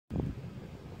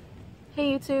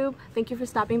Hey YouTube, thank you for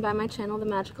stopping by my channel, The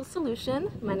Magical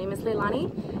Solution. My name is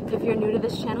Leilani. If you're new to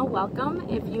this channel, welcome.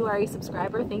 If you are a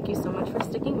subscriber, thank you so much for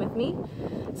sticking with me.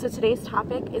 So today's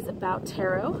topic is about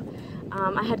tarot.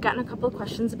 I had gotten a couple of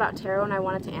questions about tarot and I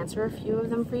wanted to answer a few of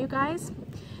them for you guys.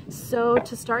 So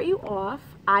to start you off,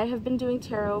 I have been doing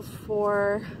tarot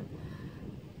for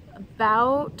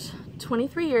about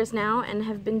 23 years now and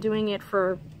have been doing it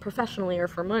for professionally or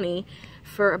for money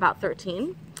for about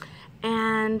 13.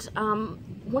 And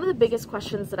one of the biggest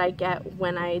questions that I get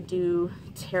when I do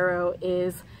tarot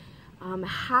is,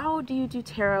 how do you do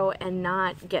tarot and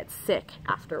not get sick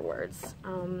afterwards?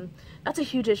 That's a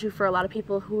huge issue for a lot of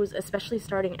people who's especially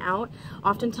starting out.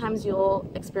 Oftentimes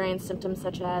you'll experience symptoms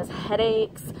such as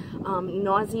headaches,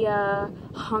 nausea,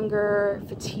 hunger,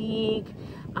 fatigue,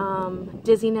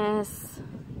 dizziness,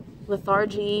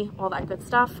 lethargy, all that good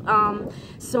stuff.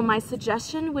 So my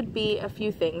suggestion would be a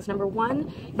few things. Number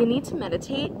one, you need to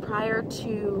meditate prior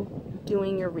to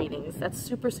doing your readings. That's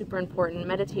super, super important.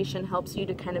 Meditation helps you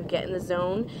to kind of get in the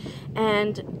zone,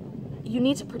 and you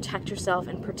need to protect yourself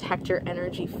and protect your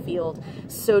energy field.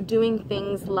 So doing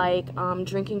things like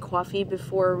drinking coffee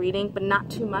before a reading, but not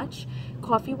too much.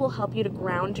 Coffee will help you to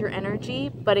ground your energy,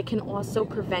 but it can also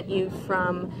prevent you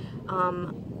from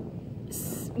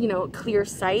clear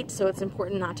sight, so it's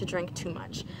important not to drink too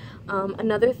much.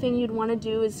 Another thing you'd want to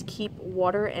do is keep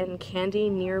water and candy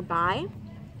nearby.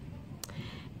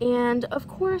 And of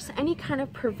course, any kind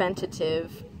of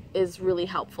preventative is really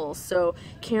helpful. So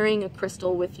carrying a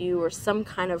crystal with you or some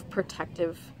kind of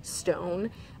protective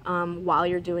stone while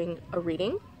you're doing a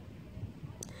reading.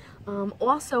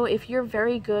 Also, if you're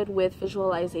very good with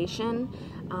visualization,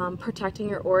 protecting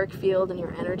your auric field and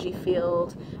your energy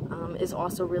field is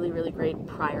also really, really great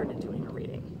prior to doing a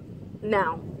reading.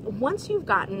 Now, once you've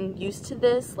gotten used to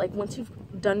this, like once you've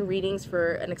done readings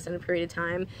for an extended period of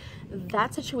time,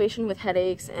 that situation with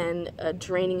headaches and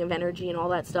draining of energy and all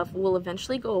that stuff will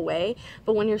eventually go away.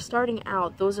 But when you're starting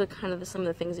out, those are kind of some of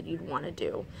the things that you'd want to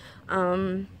do.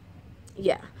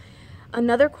 Yeah.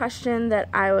 Another question that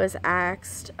I was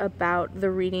asked about the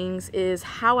readings is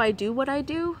how I do what I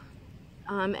do,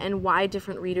 and why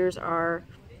different readers are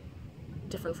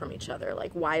different from each other.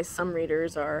 Like why some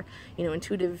readers are,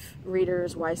 intuitive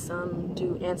readers, why some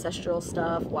do ancestral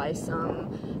stuff, why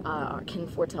some can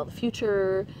foretell the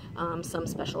future, some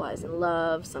specialize in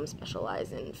love, some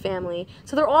specialize in family.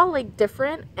 So they're all like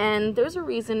different, and there's a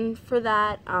reason for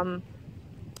that.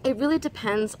 It really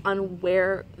depends on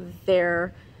where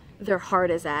their heart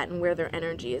is at and where their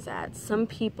energy is at. Some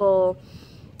people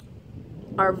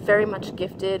are very much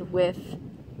gifted with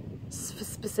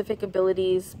specific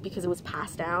abilities because it was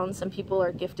passed down. Some people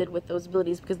are gifted with those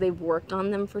abilities because they've worked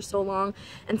on them for so long.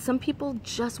 And some people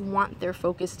just want their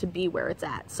focus to be where it's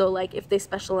at. So like if they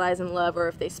specialize in love or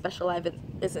if they specialize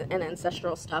in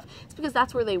ancestral stuff, it's because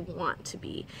that's where they want to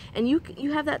be. And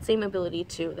you have that same ability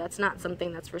too. That's not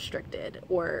something that's restricted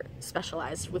or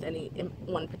specialized with any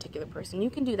one particular person. You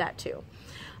can do that too.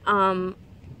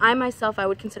 I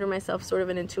would consider myself sort of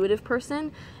an intuitive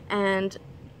person and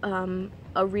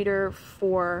a reader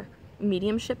for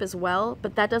mediumship as well,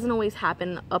 but that doesn't always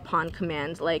happen upon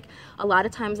command. Like a lot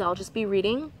of times I'll just be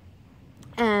reading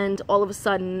and all of a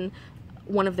sudden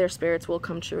one of their spirits will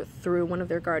come through, one of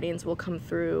their guardians will come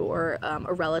through, or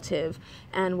a relative,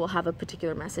 and will have a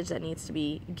particular message that needs to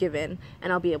be given,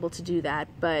 and I'll be able to do that.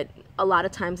 But a lot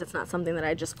of times it's not something that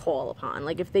I just call upon.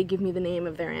 Like if they give me the name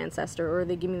of their ancestor or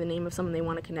they give me the name of someone they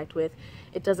want to connect with,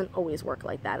 it doesn't always work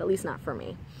like that, at least not for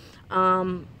me.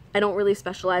 I don't really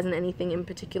specialize in anything in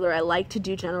particular. I like to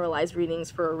do generalized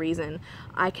readings for a reason.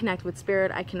 I connect with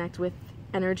spirit, I connect with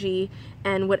energy,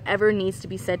 and whatever needs to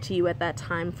be said to you at that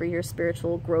time for your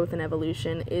spiritual growth and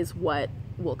evolution is what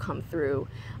will come through.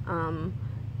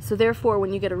 So therefore,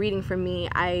 when you get a reading from me,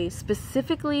 I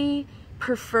specifically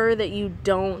prefer that you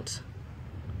don't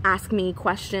ask me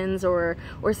questions or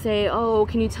say, oh,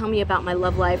 can you tell me about my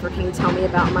love life, or can you tell me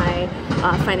about my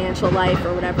financial life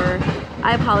or whatever.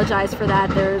 I apologize for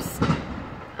that. There's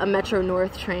a Metro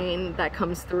North train that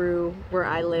comes through where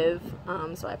I live,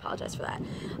 so I apologize for that.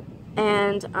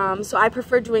 And so I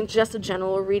prefer doing just a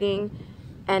general reading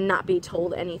and not be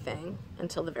told anything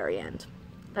until the very end.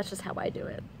 That's just how I do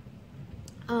it.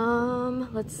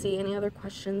 Let's see, any other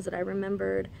questions that I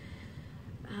remembered?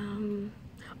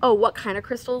 Oh, what kind of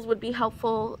crystals would be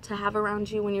helpful to have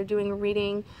around you when you're doing a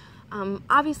reading?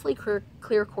 Obviously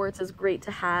clear quartz is great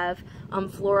to have,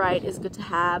 fluorite is good to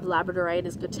have, labradorite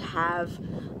is good to have,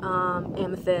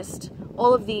 amethyst.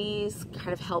 All of these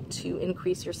kind of help to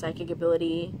increase your psychic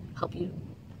ability, help you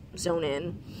zone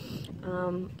in.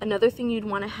 Another thing you'd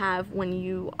want to have when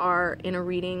you are in a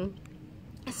reading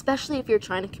especially if you're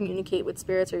trying to communicate with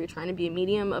spirits or you're trying to be a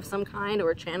medium of some kind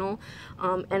or channel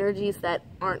energies that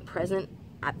aren't present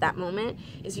at that moment,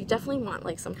 is you definitely want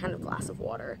like some kind of glass of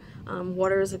water.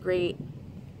 Water is a great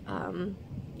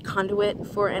conduit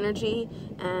for energy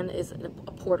and is a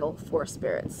portal for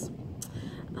spirits.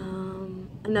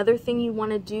 Another thing you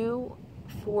want to do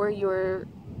for your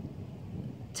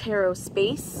tarot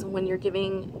space when you're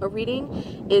giving a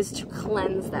reading is to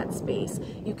cleanse that space.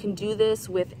 You can do this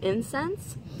with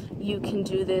incense, you can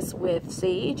do this with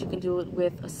sage, you can do it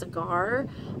with a cigar.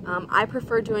 I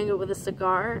prefer doing it with a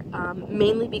cigar,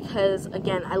 mainly because,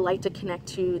 again, I like to connect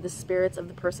to the spirits of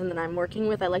the person that I'm working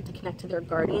with. I like to connect to their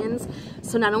guardians.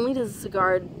 So not only does a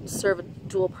cigar serve a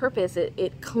dual purpose,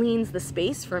 it cleans the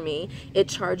space for me, it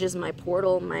charges my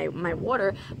portal, my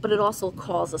water, but it also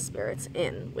calls the spirits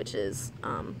in, which is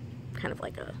kind of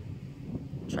like a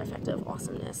trifecta of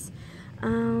awesomeness.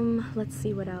 Let's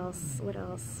see what else.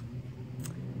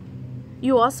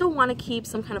 You also want to keep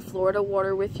some kind of Florida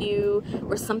water with you,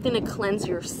 or something to cleanse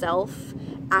yourself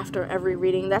after every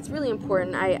reading. That's really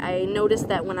important. I noticed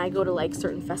that when I go to like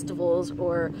certain festivals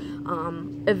or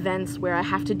events where I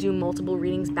have to do multiple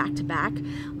readings back to back,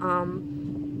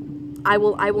 I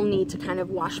will need to kind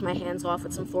of wash my hands off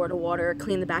with some Florida water,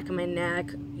 clean the back of my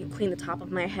neck, clean the top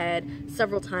of my head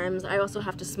several times. I also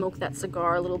have to smoke that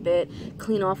cigar a little bit,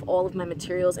 clean off all of my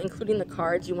materials, including the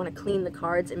cards. You want to clean the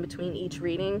cards in between each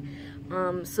reading,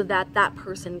 so that that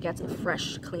person gets a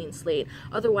fresh, clean slate.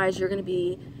 Otherwise, you're going to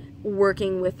be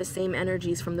working with the same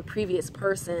energies from the previous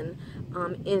person,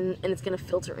 and it's going to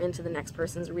filter into the next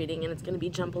person's reading, and it's going to be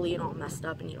jumbly and all messed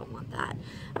up, and you don't want that.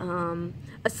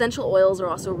 Essential oils are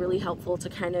also really helpful to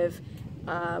kind of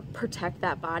protect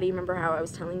that body. Remember how I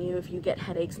was telling you, if you get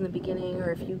headaches in the beginning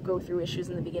or if you go through issues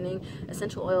in the beginning,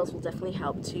 essential oils will definitely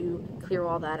help to clear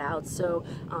all that out. So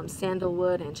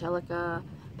sandalwood, angelica,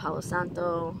 palo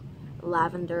santo,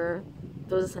 lavender,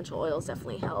 those essential oils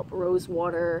definitely help. Rose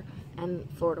water and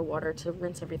Florida water to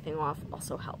rinse everything off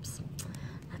also helps.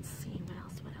 Let's see,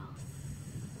 what else?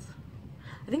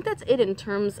 I think that's it in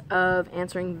terms of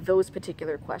answering those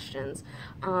particular questions.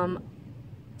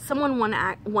 Someone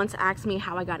once asked me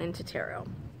how I got into tarot.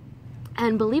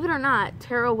 And believe it or not,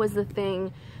 tarot was the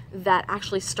thing that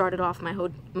actually started off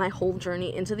my whole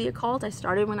journey into the occult. I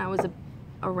started when I was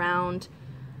around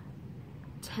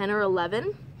 10 or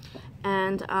 11.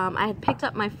 And I had picked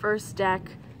up my first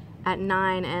deck at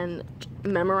 9 and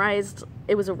memorized.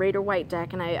 It was a Raider White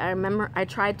deck, and I remember I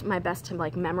tried my best to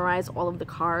like memorize all of the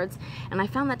cards, and I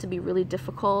found that to be really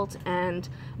difficult and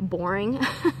boring.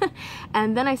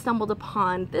 And then I stumbled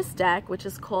upon this deck, which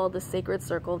is called the Sacred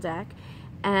Circle deck,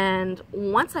 and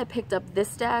once I picked up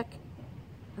this deck,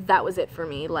 that was it for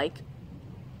me. Like,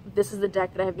 this is the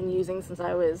deck that I've been using since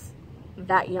I was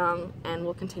that young and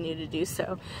will continue to do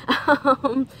so.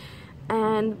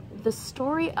 And the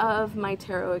story of my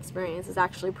tarot experience is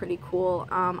actually pretty cool.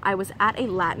 I was at a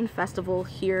Latin festival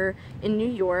here in New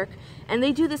York, and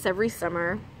they do this every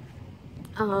summer.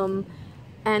 And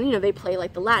you know, they play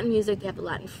like the Latin music, they have the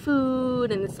Latin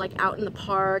food, and it's like out in the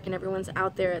park, and everyone's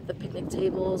out there at the picnic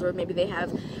tables, or maybe they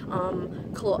have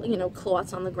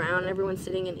cloths on the ground, and everyone's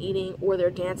sitting and eating, or they're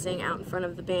dancing out in front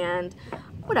of the band,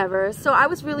 whatever. So I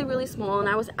was really, really small, and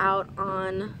I was out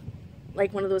on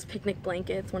like one of those picnic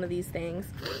blankets, one of these things,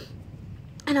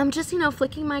 and I'm just, you know,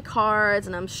 flicking my cards,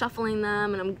 and I'm shuffling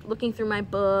them, and I'm looking through my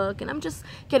book, and I'm just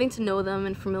getting to know them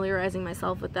and familiarizing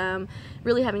myself with them,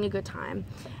 really having a good time.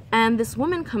 And this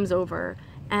woman comes over,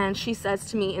 and she says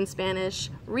to me in Spanish,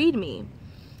 "Read me."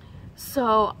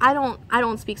 So I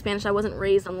don't speak Spanish. I wasn't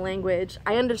raised on the language.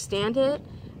 I understand it,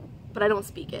 but I don't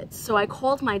speak it. So I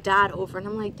called my dad over, and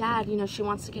I'm like, "Dad, you know, she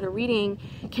wants to get a reading.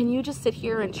 Can you just sit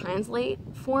here and translate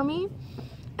for me?"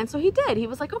 And so he did. He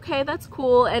was like, "Okay, that's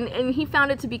cool." And he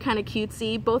found it to be kind of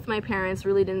cutesy. Both my parents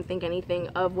really didn't think anything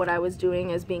of what I was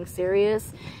doing as being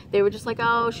serious. They were just like,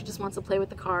 "Oh, she just wants to play with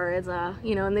the cards,"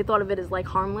 you know, and they thought of it as like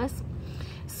harmless.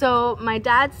 So my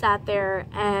dad sat there,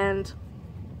 and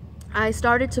I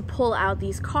started to pull out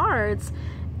these cards,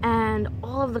 and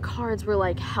all of the cards were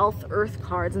like health earth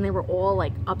cards, and they were all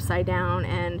like upside down,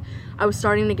 and I was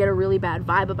starting to get a really bad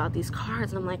vibe about these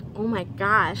cards, and I'm like, oh my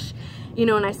gosh, you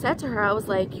know. And I said to her, I was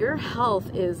like, your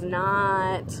health is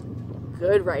not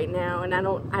good right now, and I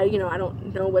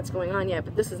don't know what's going on yet,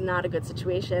 but this is not a good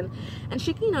situation. And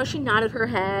she, you know, she nodded her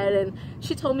head, and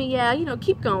she told me, yeah, you know,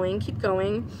 keep going, keep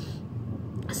going.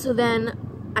 So then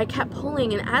I kept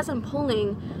pulling, and as I'm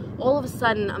pulling, all of a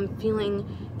sudden I'm feeling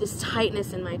this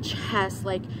tightness in my chest,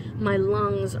 like my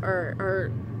lungs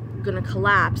are gonna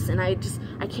collapse, and I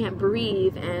can't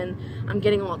breathe, and I'm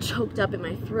getting all choked up in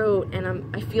my throat,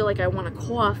 and I feel like I want to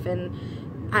cough, and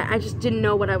I just didn't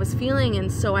know what I was feeling,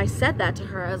 and so I said that to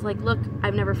her. I was like, look,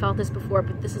 I've never felt this before,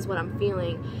 but this is what I'm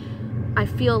feeling. I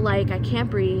feel like I can't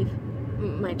breathe,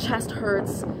 my chest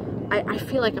hurts, I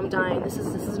feel like I'm dying, this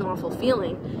is an awful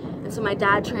feeling. And so my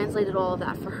dad translated all of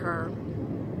that for her,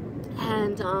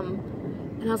 and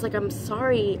I was like, I'm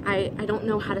sorry, I don't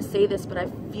know how to say this, but I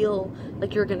feel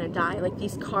like you're gonna die. Like,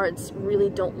 these cards really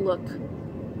don't look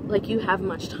like you have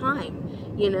much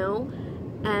time, you know?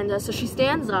 And so she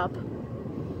stands up,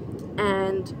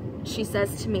 and she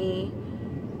says to me,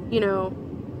 you know,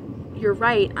 you're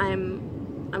right,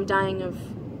 I'm dying of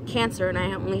cancer, and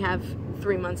I only have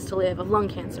 3 months to live, of lung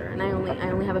cancer, and I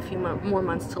only have a few more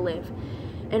months to live.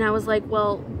 And I was like,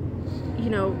 well, you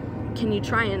know, can you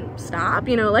try and stop?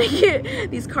 You know, like,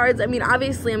 these cards, I mean,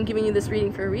 obviously I'm giving you this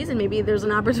reading for a reason. Maybe there's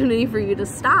an opportunity for you to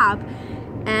stop.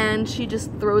 And she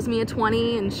just throws me a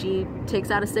 20, and she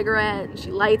takes out a cigarette, and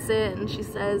she lights it, and she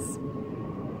says,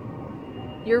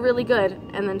 you're really good,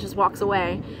 and then just walks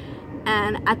away.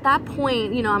 And at that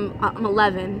point, you know, I'm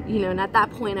 11, you know, and at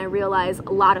that point I realized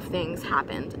a lot of things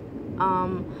happened.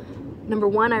 Number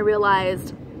one, I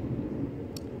realized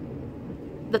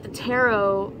that the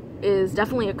tarot is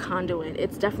definitely a conduit.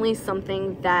 It's definitely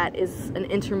something that is an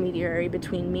intermediary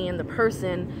between me and the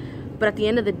person, but at the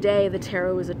end of the day, the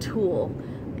tarot is a tool,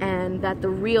 and that the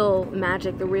real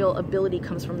magic, the real ability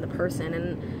comes from the person,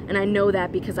 and I know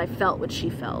that because I felt what she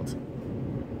felt.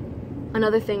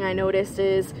 Another thing I noticed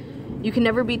is you can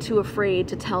never be too afraid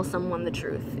to tell someone the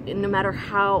truth. No matter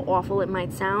how awful it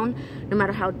might sound, no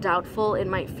matter how doubtful it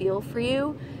might feel for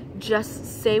you,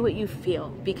 just say what you feel,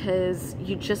 because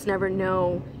you just never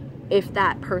know if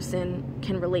that person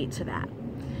can relate to that.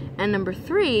 And number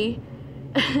three,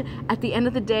 at the end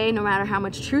of the day, no matter how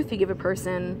much truth you give a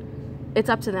person, it's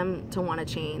up to them to want to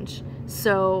change.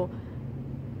 So,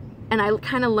 and I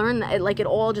kind of learned that, it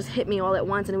all just hit me all at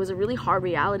once, and it was a really hard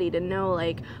reality to know,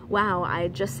 like, wow, I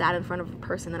just sat in front of a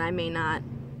person that I may not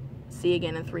see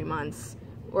again in 3 months,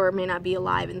 or may not be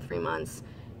alive in 3 months,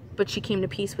 but she came to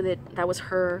peace with it. That was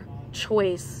her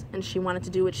choice, and she wanted to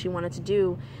do what she wanted to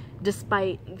do,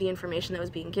 despite the information that was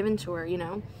being given to her, you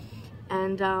know?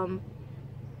 And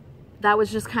that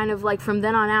was just kind of like, from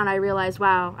then on out, I realized,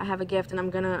 wow, I have a gift, and I'm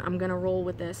gonna roll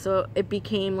with this. So it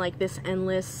became like this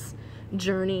endless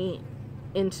journey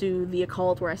into the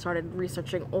occult, where I started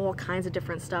researching all kinds of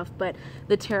different stuff, but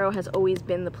the tarot has always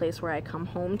been the place where I come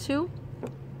home to.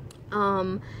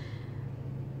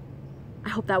 I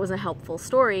hope that was a helpful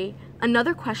story.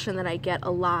 Another question that I get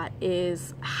a lot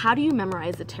is, how do you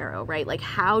memorize the tarot, right? Like,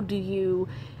 how do you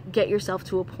get yourself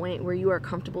to a point where you are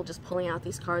comfortable just pulling out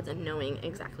these cards and knowing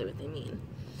exactly what they mean?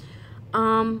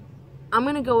 I'm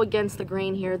going to go against the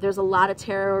grain here. There's a lot of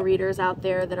tarot readers out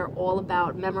there that are all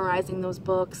about memorizing those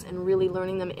books and really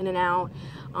learning them in and out,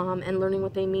 and learning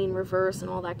what they mean, reverse, and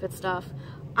all that good stuff.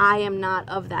 I am not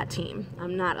of that team.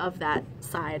 I'm not of that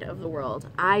side of the world.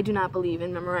 I do not believe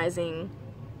in memorizing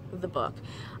the book.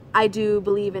 I do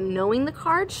believe in knowing the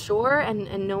cards, sure,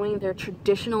 and knowing their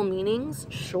traditional meanings,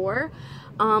 sure,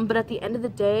 but at the end of the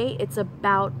day, it's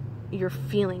about your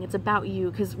feeling. It's about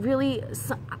you, because really,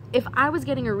 if I was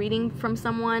getting a reading from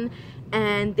someone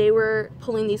and they were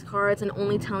pulling these cards and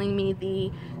only telling me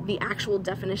the actual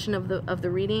definition of the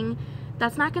reading,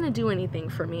 that's not going to do anything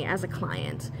for me as a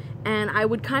client. And I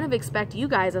would kind of expect you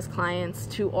guys as clients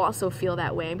to also feel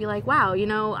that way and be like, wow, you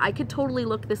know, I could totally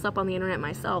look this up on the internet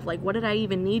myself. Like, what did I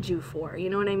even need you for? You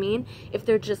know what I mean? If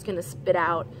they're just going to spit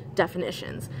out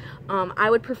definitions. I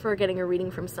would prefer getting a reading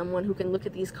from someone who can look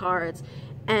at these cards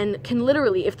and can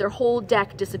literally, if their whole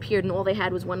deck disappeared and all they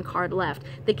had was one card left,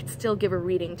 they could still give a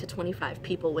reading to 25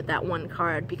 people with that one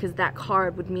card, because that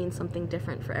card would mean something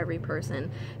different for every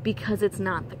person, because it's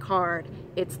not the card,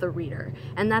 it's the reader.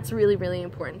 And that's really, really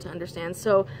important to understand.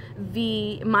 So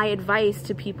my advice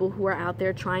to people who are out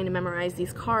there trying to memorize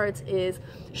these cards is,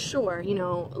 sure, you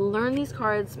know, learn these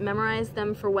cards, memorize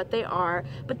them for what they are,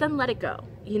 but then let it go.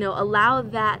 You know, allow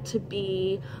that to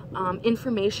be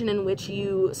information in which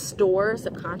you store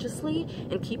subconsciously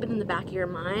and keep it in the back of your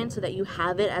mind so that you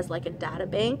have it as like a data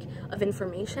bank of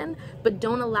information, but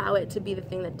don't allow it to be the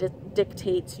thing that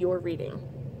dictates your reading.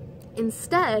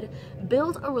 Instead,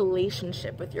 build a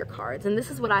relationship with your cards. And this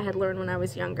is what I had learned when I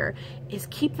was younger, is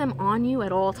keep them on you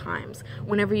at all times.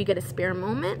 Whenever you get a spare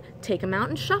moment, take them out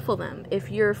and shuffle them.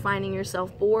 If you're finding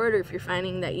yourself bored, or if you're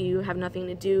finding that you have nothing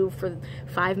to do for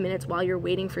 5 minutes while you're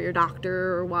waiting for your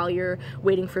doctor, or while you're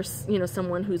waiting for, you know,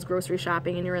 someone who's grocery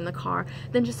shopping and you're in the car,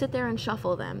 then just sit there and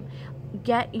shuffle them.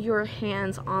 Get your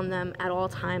hands on them at all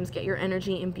times. Get your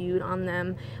energy imbued on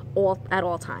them at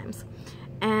all times.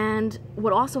 And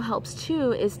what also helps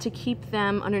too is to keep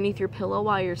them underneath your pillow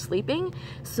while you're sleeping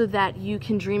so that you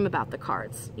can dream about the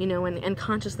cards, you know, and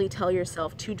consciously tell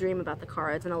yourself to dream about the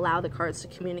cards and allow the cards to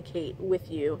communicate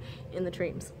with you in the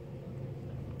dreams.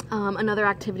 Another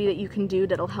activity that you can do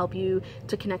that'll help you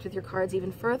to connect with your cards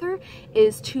even further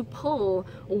is to pull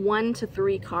 1 to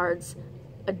 3 cards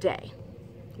a day.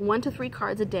 1 to 3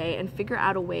 cards a day, and figure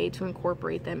out a way to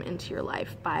incorporate them into your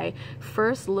life by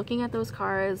first looking at those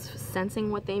cards,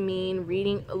 sensing what they mean,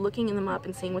 looking them up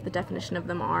and seeing what the definition of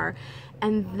them are,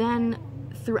 and then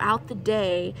throughout the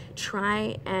day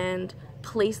try and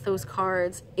place those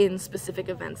cards in specific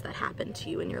events that happen to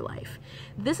you in your life.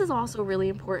 This is also really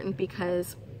important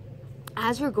because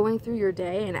as you're going through your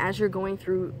day and as you're going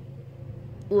through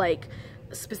like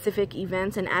specific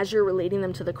events and as you're relating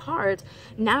them to the cards,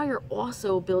 now you're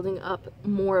also building up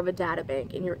more of a data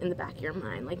bank in the back of your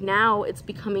mind. Like now it's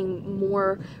becoming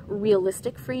more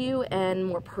realistic for you and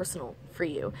more personal for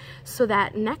you, so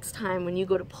that next time when you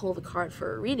go to pull the card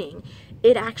for a reading,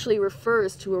 it actually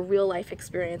refers to a real life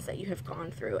experience that you have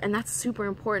gone through. And that's super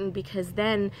important because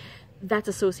then that's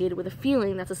associated with a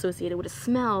feeling, that's associated with a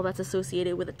smell, that's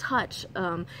associated with a touch,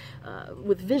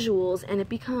 with visuals, and it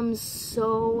becomes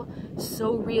so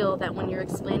real that when you're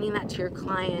explaining that to your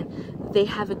client, they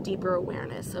have a deeper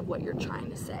awareness of what you're trying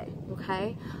to say,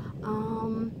 okay?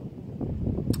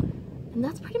 And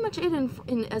that's pretty much it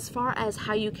in as far as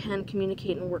how you can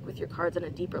communicate and work with your cards on a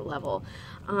deeper level.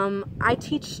 I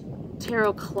teach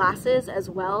tarot classes as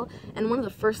well, and one of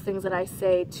the first things that I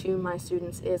say to my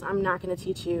students is, I'm not going to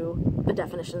teach you the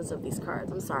definitions of these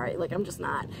cards. I'm sorry, like I'm just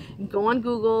not. Go on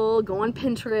Google, go on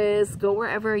Pinterest, go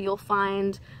wherever, you'll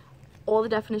find all the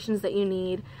definitions that you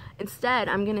need. Instead,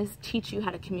 I'm going to teach you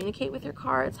how to communicate with your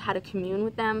cards, how to commune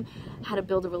with them, how to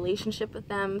build a relationship with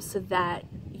them so that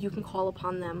you can call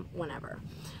upon them whenever.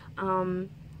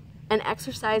 An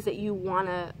exercise that you want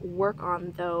to work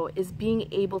on, though, is being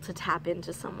able to tap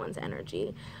into someone's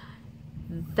energy.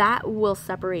 That will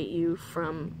separate you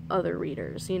from other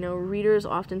readers. You know, readers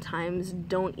oftentimes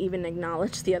don't even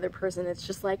acknowledge the other person. It's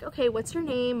just like, okay, what's your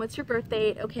name? What's your birth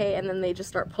date? Okay, and then they just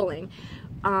start pulling.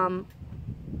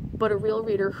 But a real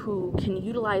reader who can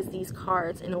utilize these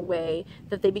cards in a way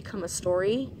that they become a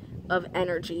story of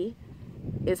energy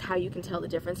is how you can tell the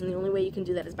difference, and the only way you can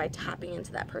do that is by tapping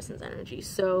into that person's energy.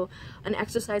 So an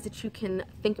exercise that you can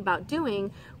think about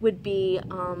doing would be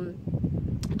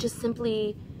just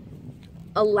simply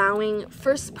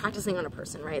first practicing on a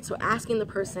person, right? So asking the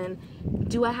person,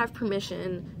 do I have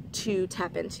permission to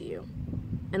tap into you?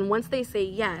 And once they say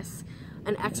yes,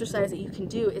 an exercise that you can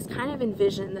do is kind of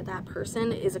envision that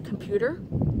person is a computer,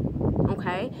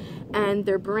 okay? And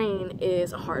their brain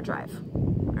is a hard drive,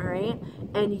 all right?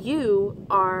 And you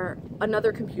are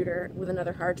another computer with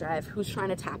another hard drive who's trying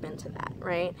to tap into that,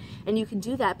 right? And you can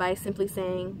do that by simply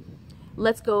saying,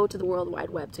 let's go to the World Wide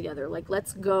Web together. Like,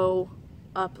 let's go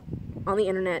up on the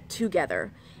internet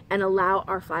together and allow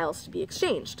our files to be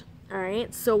exchanged. All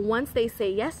right, so once they say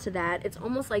yes to that, it's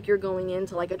almost like you're going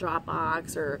into like a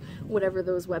Dropbox or whatever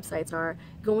those websites are,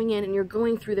 going in and you're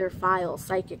going through their files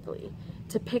psychically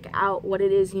to pick out what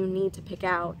it is you need to pick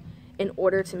out in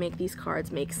order to make these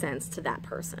cards make sense to that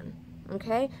person,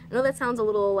 okay? I know that sounds a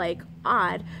little like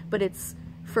odd, but it's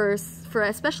for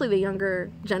especially the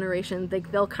younger generation,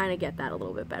 they'll kind of get that a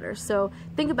little bit better. So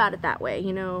think about it that way,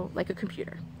 you know, like a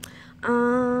computer.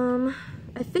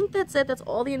 I think that's it. That's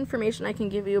all the information I can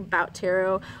give you about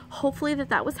tarot. Hopefully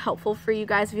that was helpful for you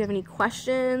guys. If you have any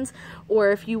questions,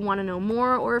 or if you want to know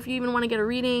more, or if you even want to get a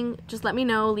reading, just let me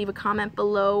know. Leave a comment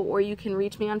below, or you can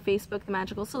reach me on Facebook, The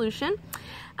Magical Solution.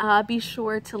 Be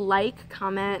sure to like,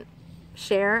 comment,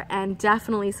 share, and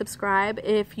definitely subscribe.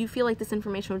 If you feel like this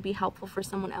information would be helpful for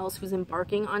someone else who's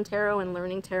embarking on tarot and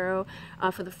learning tarot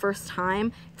for the first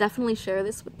time, definitely share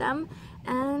this with them.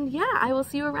 And yeah, I will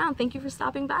see you around. Thank you for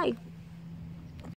stopping by.